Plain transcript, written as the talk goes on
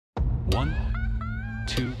1,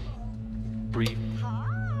 2, 3,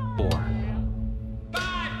 4.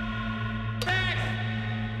 5, 6,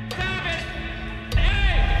 7,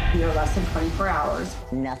 8. You're less than 24 hours.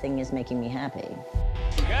 Nothing is making me happy.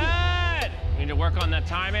 Good. We need to work on the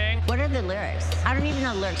timing. What are the lyrics? I don't even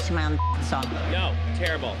know the lyrics to my own song. No,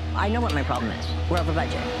 terrible. I know what my problem is. We're over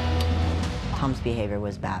budget. Tom's behavior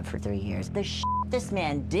was bad for 3 years. The this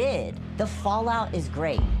man did, the fallout is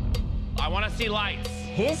great. I want to see lights.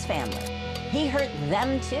 His family, he hurt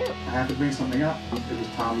them too. I have to bring something up. It was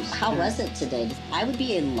Tom's. How was it today? I would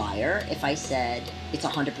be a liar if I said it's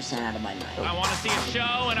 100% out of my mind. I want to see a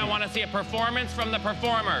show, and I want to see a performance from the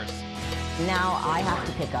performers. Now I have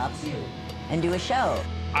to pick up and do a show.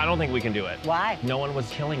 I don't think we can do it. Why? No one was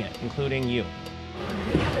killing it, including you.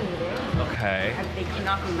 Okay. They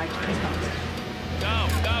cannot be my please don't. Go,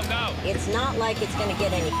 go, go. It's not like it's gonna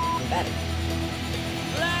get any better.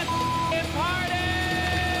 Let's party!